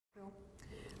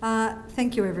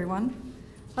Thank you, everyone.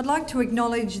 I'd like to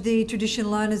acknowledge the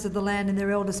traditional owners of the land and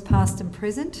their elders past and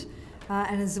present,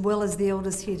 and as well as the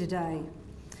elders here today.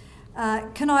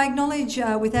 Can I acknowledge,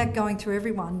 without going through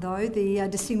everyone though, the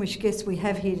distinguished guests we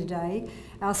have here today,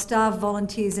 our staff,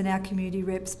 volunteers and our community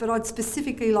reps, but I'd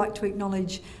specifically like to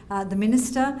acknowledge the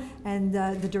Minister and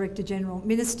the Director General.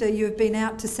 Minister, you have been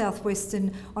out to South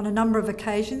Western on a number of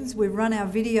occasions. We've run our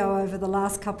video over the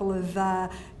last over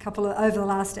the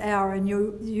last hour, and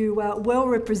you are well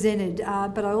represented,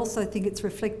 but I also think it's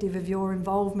reflective of your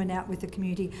involvement out with the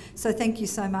community. So thank you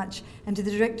so much. And to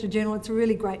the Director General, it's a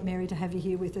really great, Mary, to have you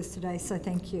here with us today, so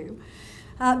thank you.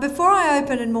 Before I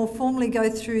open and more formally go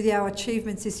through our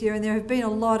achievements this year, and there have been a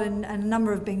lot and a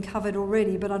number have been covered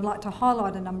already, but I'd like to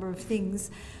highlight a number of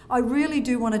things. I really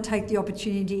do want to take the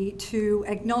opportunity to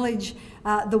acknowledge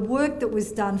the work that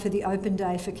was done for the Open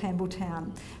Day for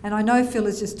Campbelltown. And I know Phil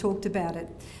has just talked about it.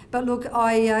 But look,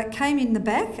 I came in the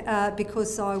back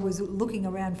because I was looking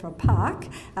around for a park,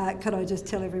 could I just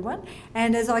tell everyone?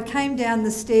 And as I came down the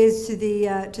stairs to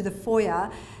the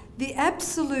foyer, the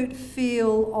absolute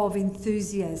feel of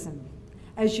enthusiasm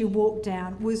as you walk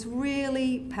down was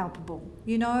really palpable.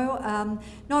 You know,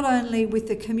 not only with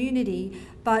the community,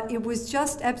 but it was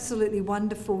just absolutely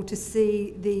wonderful to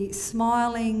see the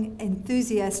smiling,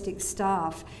 enthusiastic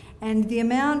staff and the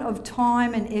amount of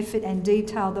time and effort and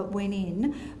detail that went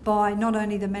in by not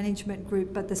only the management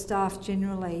group but the staff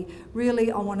generally.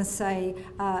 Really, I want to say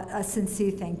a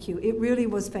sincere thank you. It really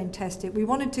was fantastic. We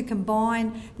wanted to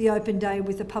combine the Open Day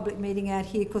with a public meeting out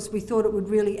here because we thought it would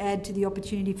really add to the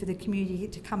opportunity for the community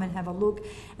to come and have a look.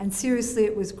 And seriously,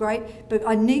 it was great. But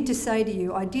I need to say to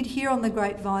you, I did hear on the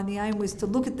grapevine the aim was to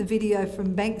look at the video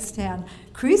from Bankstown,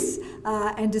 Chris,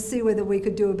 and to see whether we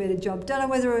could do a better job. Don't know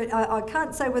whether I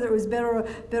can't say whether it was better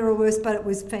or worse, but it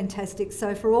was fantastic.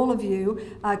 So for all of you,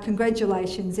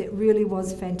 congratulations. It really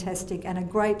was fantastic, and a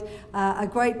great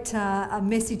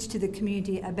message to the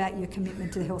community about your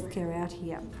commitment to healthcare out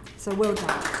here. So well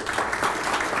done.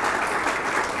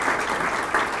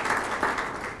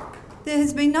 There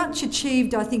has been much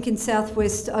achieved, I think, in South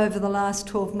West over the last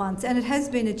 12 months, and it has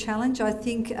been a challenge. I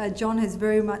think John has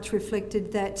very much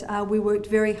reflected that we worked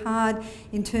very hard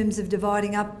in terms of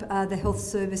dividing up the health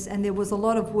service, and there was a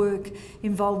lot of work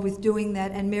involved with doing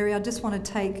that. And Mary, I just want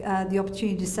to take the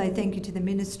opportunity to say thank you to the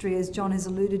Ministry, as John has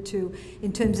alluded to,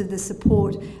 in terms of the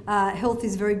support. Health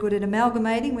is very good at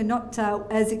amalgamating. We're not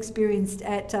as experienced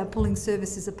at pulling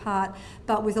services apart,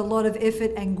 but with a lot of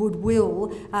effort and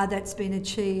goodwill that's been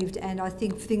achieved. And I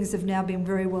think things have now been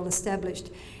very well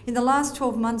established. In the last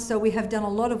 12 months, though, we have done a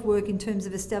lot of work in terms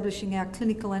of establishing our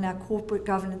clinical and our corporate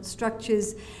governance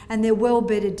structures, and they're well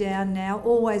bedded down now.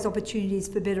 Always opportunities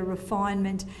for better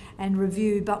refinement and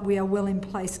review, but we are well in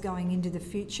place going into the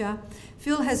future.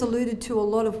 Phil has alluded to a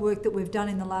lot of work that we've done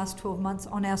in the last 12 months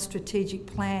on our strategic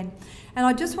plan. And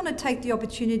I just want to take the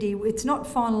opportunity, it's not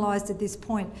finalised at this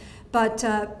point, but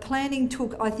planning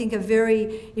took, I think, a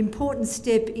very important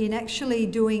step in actually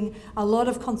doing a lot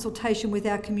of consultation with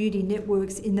our community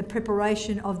networks in the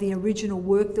preparation of the original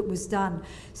work that was done.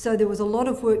 So there was a lot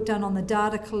of work done on the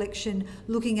data collection,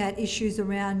 looking at issues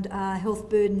around health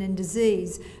burden and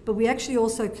disease, but we actually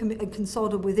also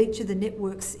consulted with each of the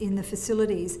networks in the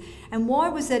facilities. And why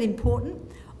was that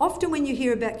important? Often when you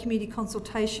hear about community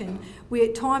consultation, we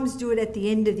at times do it at the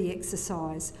end of the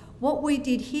exercise. What we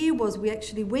did here was we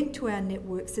actually went to our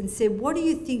networks and said, what do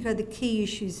you think are the key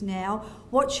issues now?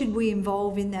 What should we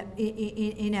involve in that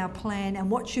in our plan, and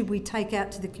what should we take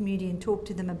out to the community and talk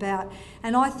to them about?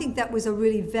 And I think that was a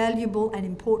really valuable and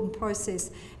important process.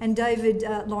 And David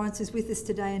Lawrence is with us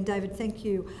today, and David, thank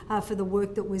you for the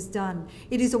work that was done.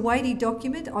 It is a weighty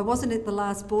document. I wasn't at the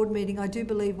last board meeting. I do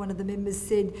believe one of the members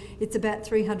said it's about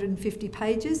 350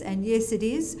 pages, and yes, it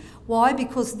is. Why?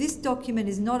 Because this document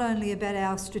is not only about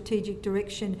our strategic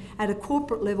direction at a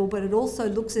corporate level, but it also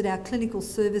looks at our clinical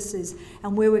services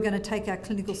and where we're going to take our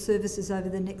clinical services over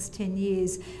the next 10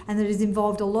 years, and that has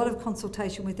involved a lot of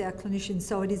consultation with our clinicians.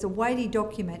 So it is a weighty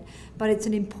document, but it's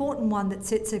an important one that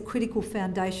sets a critical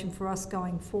foundation for us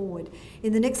going forward.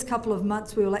 In the next couple of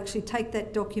months, we will actually take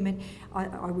that document,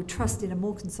 I would trust in a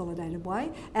more consolidated way,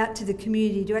 out to the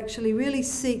community to actually really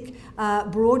seek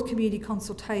broad community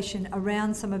consultation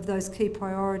around some of those key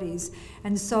priorities.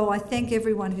 And so I thank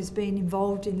everyone who's been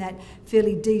involved in that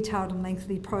fairly detailed and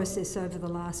lengthy process over the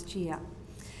last year.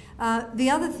 The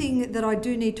other thing that I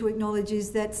do need to acknowledge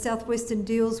is that South Western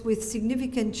deals with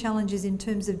significant challenges in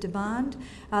terms of demand.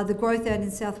 The growth out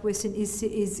in South Western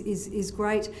is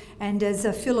great, and as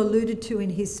Phil alluded to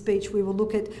in his speech, we will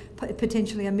look at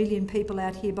potentially 1 million people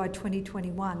out here by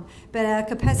 2021. But our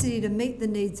capacity to meet the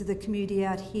needs of the community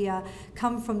out here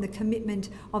come from the commitment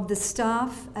of the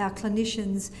staff, our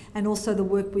clinicians, and also the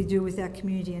work we do with our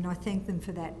community, and I thank them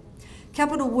for that.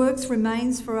 Capital Works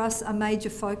remains for us a major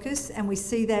focus, and we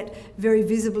see that very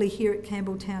visibly here at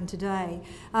Campbelltown today.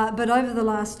 But over the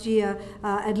last year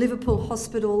at Liverpool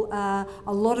Hospital,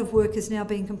 a lot of work has now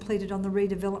been completed on the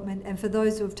redevelopment, and for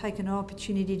those who have taken an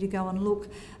opportunity to go and look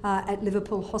at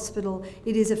Liverpool Hospital,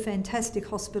 it is a fantastic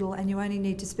hospital, and you only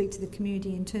need to speak to the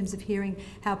community in terms of hearing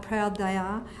how proud they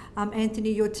are.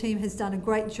 Anthony, your team has done a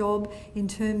great job in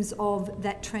terms of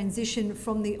that transition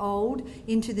from the old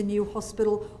into the new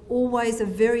hospital. Always a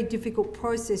very difficult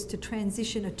process to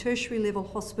transition a tertiary level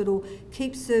hospital,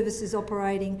 keep services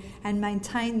operating and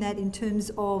maintain that in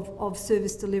terms of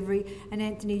service delivery. And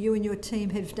Anthony, you and your team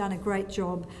have done a great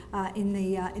job in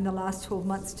the last 12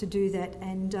 months to do that,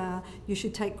 and you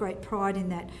should take great pride in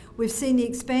that. We've seen the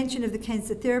expansion of the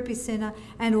Cancer Therapy Centre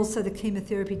and also the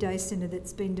Chemotherapy Day Centre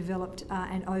that's been developed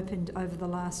and opened over the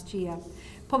last year.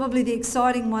 Probably the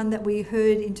exciting one that we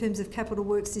heard in terms of capital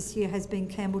works this year has been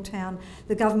Campbelltown,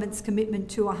 the government's commitment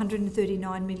to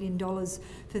 $139 million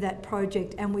for that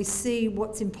project, and we see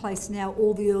what's in place now,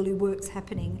 all the early works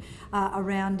happening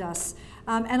around us.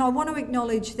 And I want to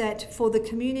acknowledge that for the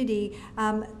community,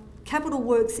 capital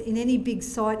works in any big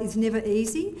site is never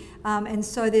easy, and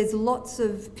so there's lots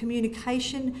of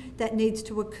communication that needs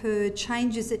to occur,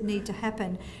 changes that need to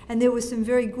happen. And there was some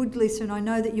very good, Lisa, and I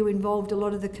know that you involved a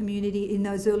lot of the community in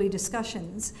those early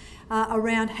discussions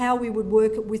around how we would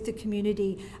work with the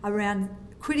community around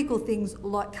critical things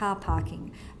like car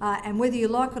parking. And whether you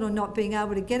like it or not, being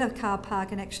able to get a car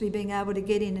park and actually being able to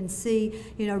get in and see,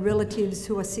 you know, relatives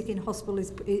who are sick in hospital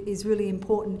is really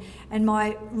important. And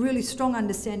my really strong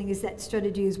understanding is that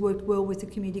strategy has worked well with the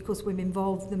community because we've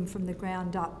involved them from the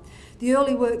ground up. The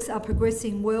early works are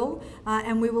progressing well,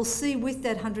 and we will see with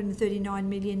that $139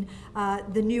 million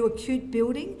the new acute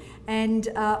building. And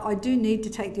I do need to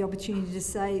take the opportunity to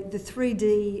say the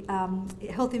 3D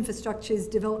health infrastructure's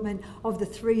development of the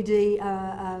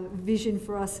 3D vision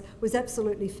for us was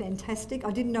absolutely fantastic.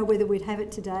 I didn't know whether we'd have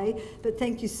it today, but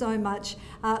thank you so much.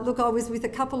 Look, I was with a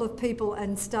couple of people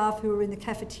and staff who were in the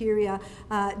cafeteria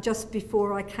just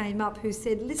before I came up who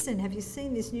said, listen, have you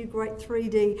seen this new great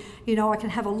 3D? You know, I can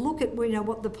have a look at, you know,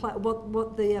 what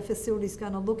the facility is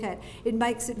going to look at. It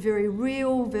makes it very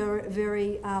real,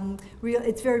 very real.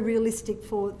 It's very realistic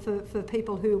for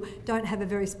people who don't have a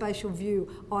very spatial view,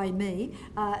 i.e. me.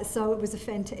 So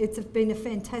it's been a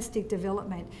fantastic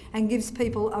development and gives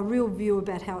people a real view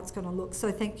about how it's going to look.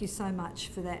 So thank you so much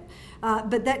for that.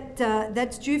 But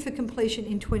that's due for completion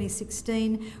in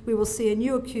 2016. We will see a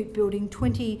new acute building,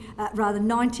 90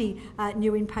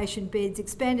 new inpatient beds,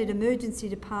 expanded emergency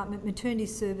department, maternity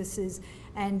services,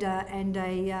 and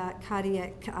a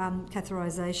cardiac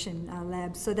catheterisation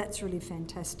lab. So that's really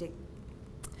fantastic.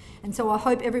 And so I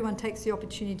hope everyone takes the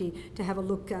opportunity to have a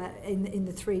look in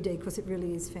the 3D because it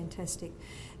really is fantastic.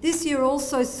 This year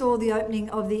also saw the opening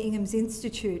of the Inghams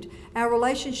Institute. Our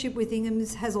relationship with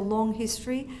Inghams has a long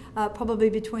history,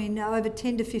 probably between over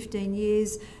 10 to 15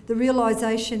 years. The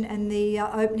realisation and the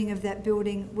opening of that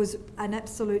building was an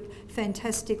absolute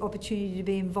fantastic opportunity to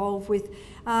be involved with.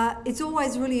 It's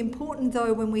always really important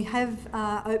though when we have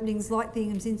openings like the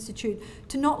Inghams Institute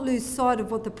to not lose sight of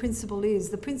what the principle is.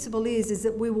 The principle is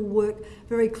that we will work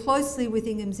very closely with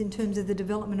Inghams in terms of the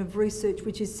development of research,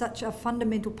 which is such a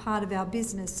fundamental part of our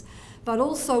business. But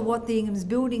also what the Inghams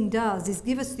building does is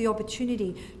give us the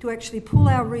opportunity to actually pull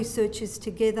our researchers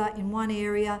together in one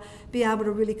area, be able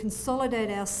to really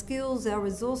consolidate our skills, our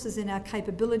resources and our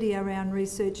capability around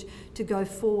research to go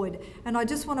forward. And I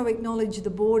just want to acknowledge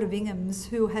the board of Inghams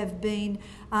who have been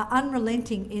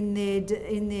unrelenting in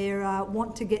their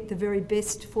want to get the very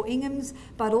best for Inghams,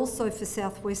 but also for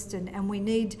South Western. And we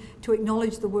need to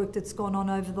acknowledge the work that's gone on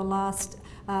over the last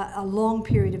a long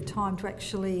period of time to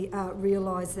actually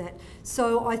realise that.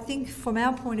 So I think from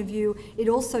our point of view, it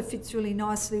also fits really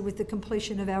nicely with the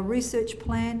completion of our research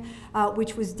plan,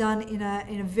 which was done in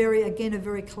a very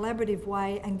collaborative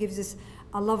way and gives us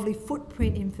a lovely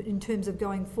footprint in terms of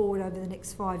going forward over the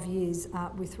next 5 years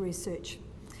with research.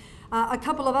 A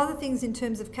couple of other things in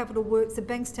terms of capital works. At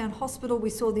Bankstown Hospital, we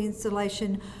saw the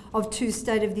installation of 2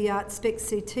 state-of-the-art SPECT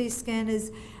CT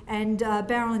scanners, And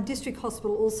Barrelin District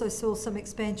Hospital also saw some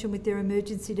expansion with their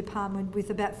emergency department with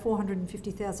about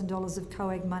 $450,000 of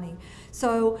COAG money.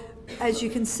 So as you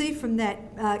can see from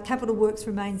that, capital works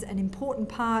remains an important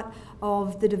part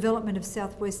of the development of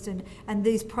South Western, and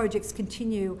these projects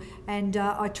continue. And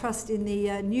I trust in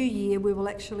the new year we will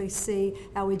actually see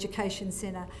our education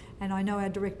centre, and I know our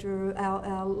director,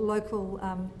 our local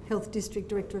health district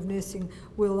director of nursing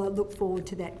will look forward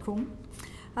to that, Kung.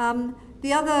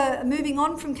 The other, moving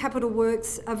on from capital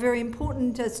works, a very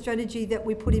important strategy that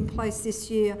we put in place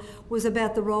this year was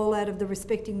about the rollout of the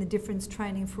Respecting the Difference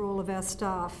training for all of our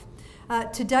staff.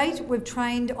 To date, we've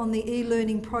trained on the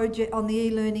e-learning project, on the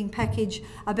e-learning package,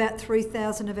 about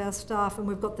 3,000 of our staff, and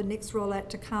we've got the next rollout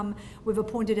to come. We've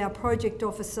appointed our project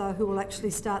officer who will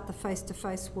actually start the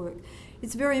face-to-face work.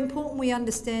 It's very important we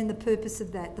understand the purpose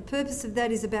of that. The purpose of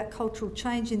that is about cultural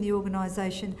change in the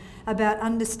organisation, about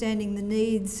understanding the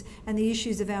needs and the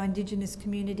issues of our Indigenous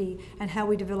community and how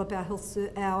we develop our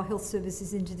health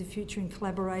services into the future in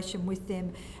collaboration with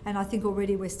them. And I think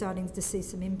already we're starting to see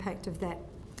some impact of that.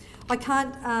 I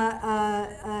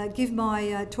can't give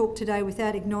my talk today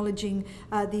without acknowledging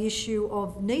the issue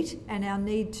of NEAT and our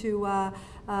need to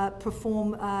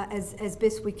perform as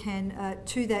best we can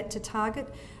to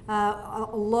target.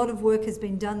 A lot of work has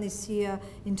been done this year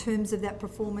in terms of that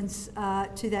performance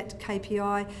to that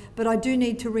KPI, but I do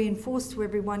need to reinforce to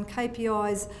everyone,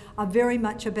 KPIs are very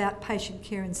much about patient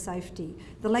care and safety.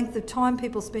 The length of time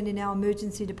people spend in our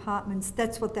emergency departments,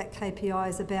 that's what that KPI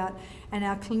is about, and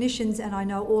our clinicians, and I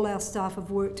know all our staff, have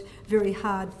worked very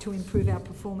hard to improve our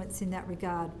performance in that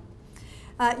regard.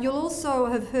 You'll also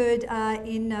have heard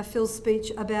in Phil's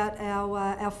speech about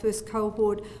our first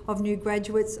cohort of new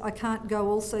graduates. I can't go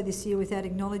also this year without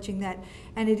acknowledging that,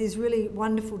 and it is really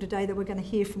wonderful today that we're going to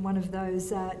hear from one of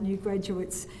those new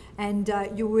graduates, and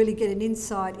you'll really get an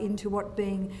insight into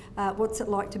what's it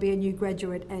like to be a new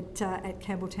graduate at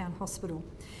Campbelltown Hospital.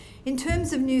 In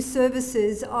terms of new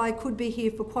services, I could be here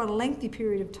for quite a lengthy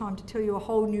period of time to tell you a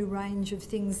whole new range of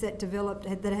things that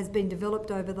has been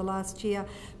developed over the last year,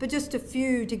 but just a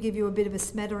few to give you a bit of a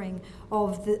smattering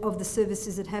of the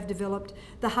services that have developed.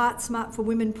 The Heart Smart for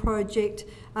Women project,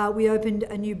 we opened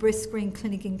a new breast screen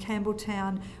clinic in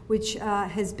Campbelltown, which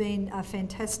has been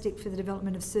fantastic for the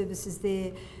development of services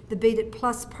there. The Beat It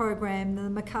Plus program, the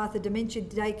Macarthur Dementia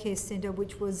Daycare Centre,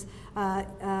 which was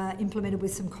implemented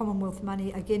with some Commonwealth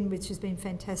money, again, which has been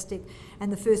fantastic,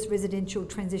 and the first residential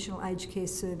transitional aged care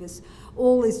service.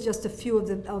 All is just a few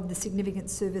of the significant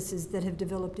services that have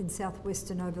developed in South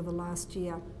Western over the last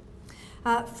year.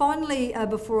 Finally,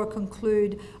 before I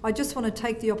conclude, I just want to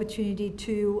take the opportunity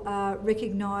to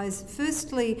recognise,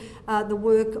 firstly, the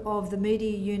work of the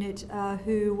media unit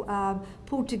who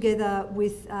pulled together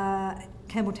with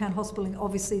Campbelltown Hospital, and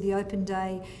obviously the open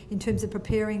day, in terms of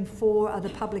preparing for the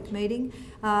public meeting.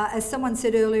 As someone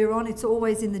said earlier on, it's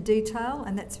always in the detail,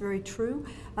 and that's very true.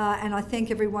 And I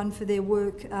thank everyone for their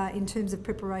work in terms of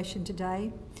preparation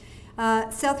today.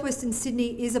 South Western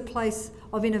Sydney is a place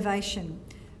of innovation,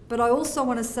 but I also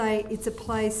want to say it's a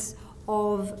place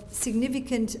of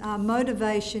significant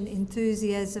motivation,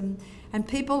 enthusiasm, and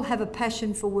people have a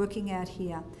passion for working out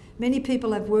here. Many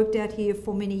people have worked out here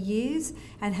for many years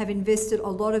and have invested a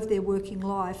lot of their working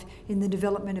life in the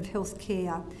development of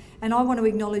healthcare. And I want to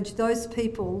acknowledge those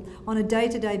people on a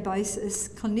day-to-day basis,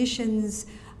 clinicians,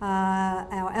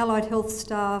 our allied health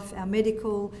staff, our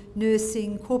medical,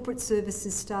 nursing, corporate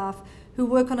services staff, who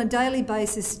work on a daily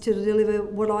basis to deliver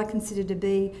what I consider to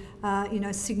be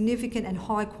significant and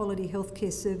high quality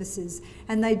healthcare services.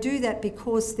 And they do that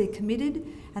because they're committed,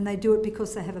 and they do it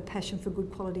because they have a passion for good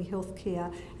quality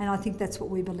healthcare. And I think that's what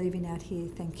we believe in out here.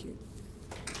 Thank you.